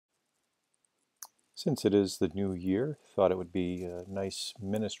Since it is the new year, thought it would be a nice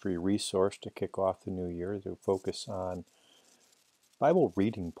ministry resource to kick off the new year to focus on Bible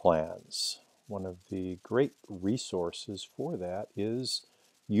reading plans. One of the great resources for that is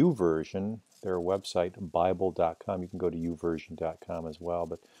YouVersion, their website, Bible.com. You can go to YouVersion.com as well,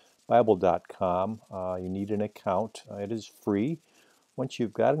 but Bible.com, you need an account. It is free. Once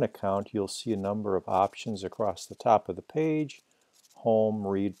you've got an account, you'll see a number of options across the top of the page: home,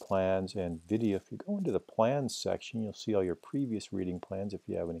 read plans, and video. If you go into the plans section, you'll see all your previous reading plans if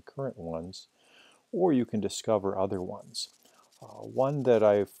you have any current ones, or you can discover other ones. One that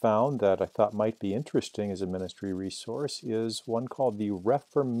I found that I thought might be interesting as a ministry resource is one called the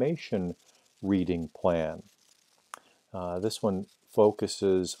Reformation reading plan. This one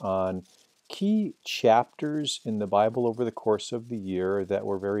focuses on key chapters in the Bible over the course of the year that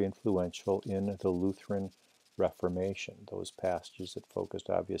were very influential in the Lutheran Reformation. Those passages that focused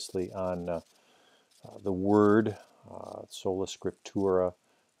obviously on the Word, sola scriptura,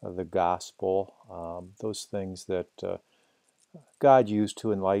 the gospel, those things that God used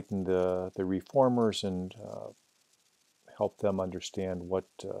to enlighten the reformers and help them understand what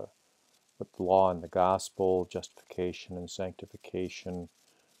the law and the gospel, justification and sanctification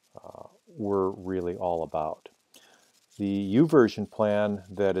were really all about. The YouVersion plan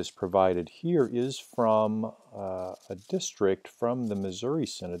that is provided here is from a district from the Missouri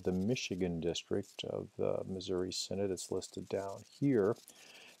Synod, the Michigan district of the Missouri Synod. It's listed down here.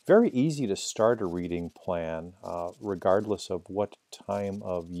 Very easy to start a reading plan, regardless of what time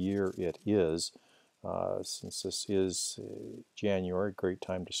of year it is. Since this is January, great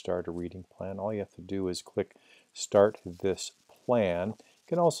time to start a reading plan. All you have to do is click Start This Plan.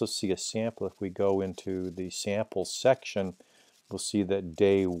 You can also see a sample. If we go into the sample section, we'll see that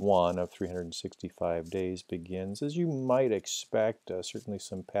day 1 of 365 days begins, as you might expect, certainly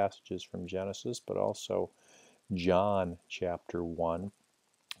some passages from Genesis, but also John chapter 1.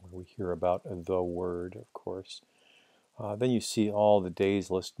 We hear about the Word, of course. Then you see all the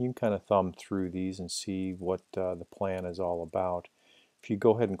days listed. You can kind of thumb through these and see what the plan is all about. If you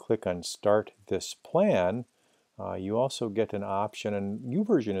go ahead and click on Start This Plan, you also get an option, and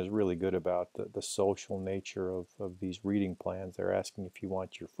YouVersion is really good about the social nature of these reading plans. They're asking if you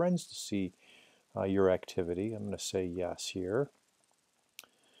want your friends to see your activity. I'm going to say yes here.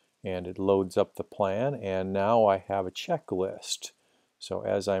 And it loads up the plan, and now I have a checklist. So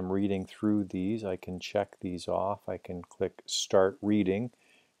as I'm reading through these, I can check these off. I can click Start Reading,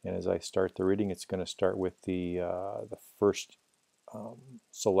 and as I start the reading, it's going to start with the first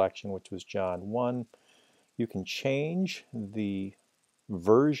selection, which was John 1. You can change the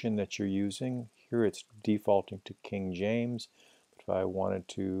version that you're using. Here it's defaulting to King James. If I wanted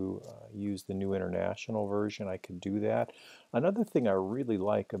to use the New International Version, I could do that. Another thing I really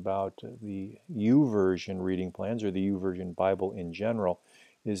like about the YouVersion reading plans, or the YouVersion Bible in general,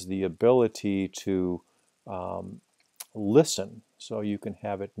 is the ability to listen, so you can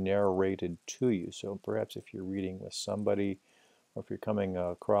have it narrated to you. So perhaps if you're reading with somebody, or if you're coming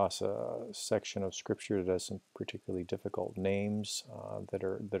across a section of Scripture that has some particularly difficult names that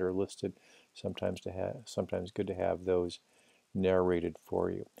are listed, sometimes good to have those narrated for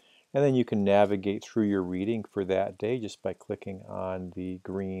you. And then you can navigate through your reading for that day just by clicking on the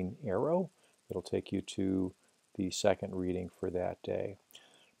green arrow. It'll take you to the second reading for that day.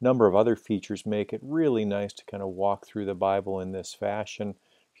 A number of other features make it really nice to kind of walk through the Bible in this fashion.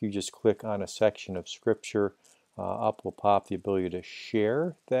 If you just click on a section of Scripture, up will pop the ability to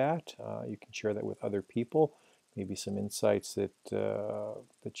share that. You can share that with other people, maybe some insights that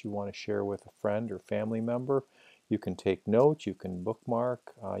you want to share with a friend or family member. You can take notes, you can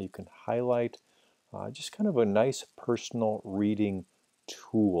bookmark, you can highlight, just kind of a nice personal reading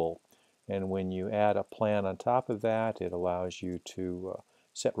tool. And when you add a plan on top of that, it allows you to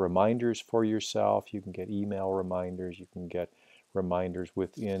set reminders for yourself. You can get email reminders, you can get reminders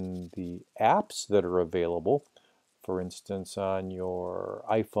within the apps that are available. For instance, on your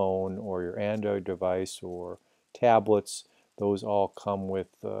iPhone or your Android device or tablets, those all come with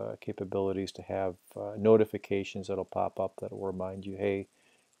capabilities to have notifications that'll pop up that'll remind you, hey,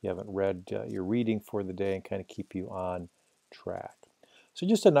 you haven't read your reading for the day, and kind of keep you on track. So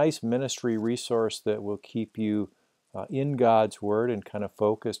just a nice ministry resource that will keep you in God's Word and kind of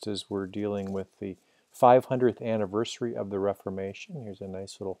focused as we're dealing with the 500th anniversary of the Reformation. Here's a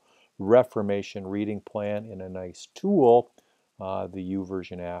nice little Reformation reading plan in a nice tool, the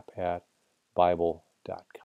YouVersion app at Bible.com.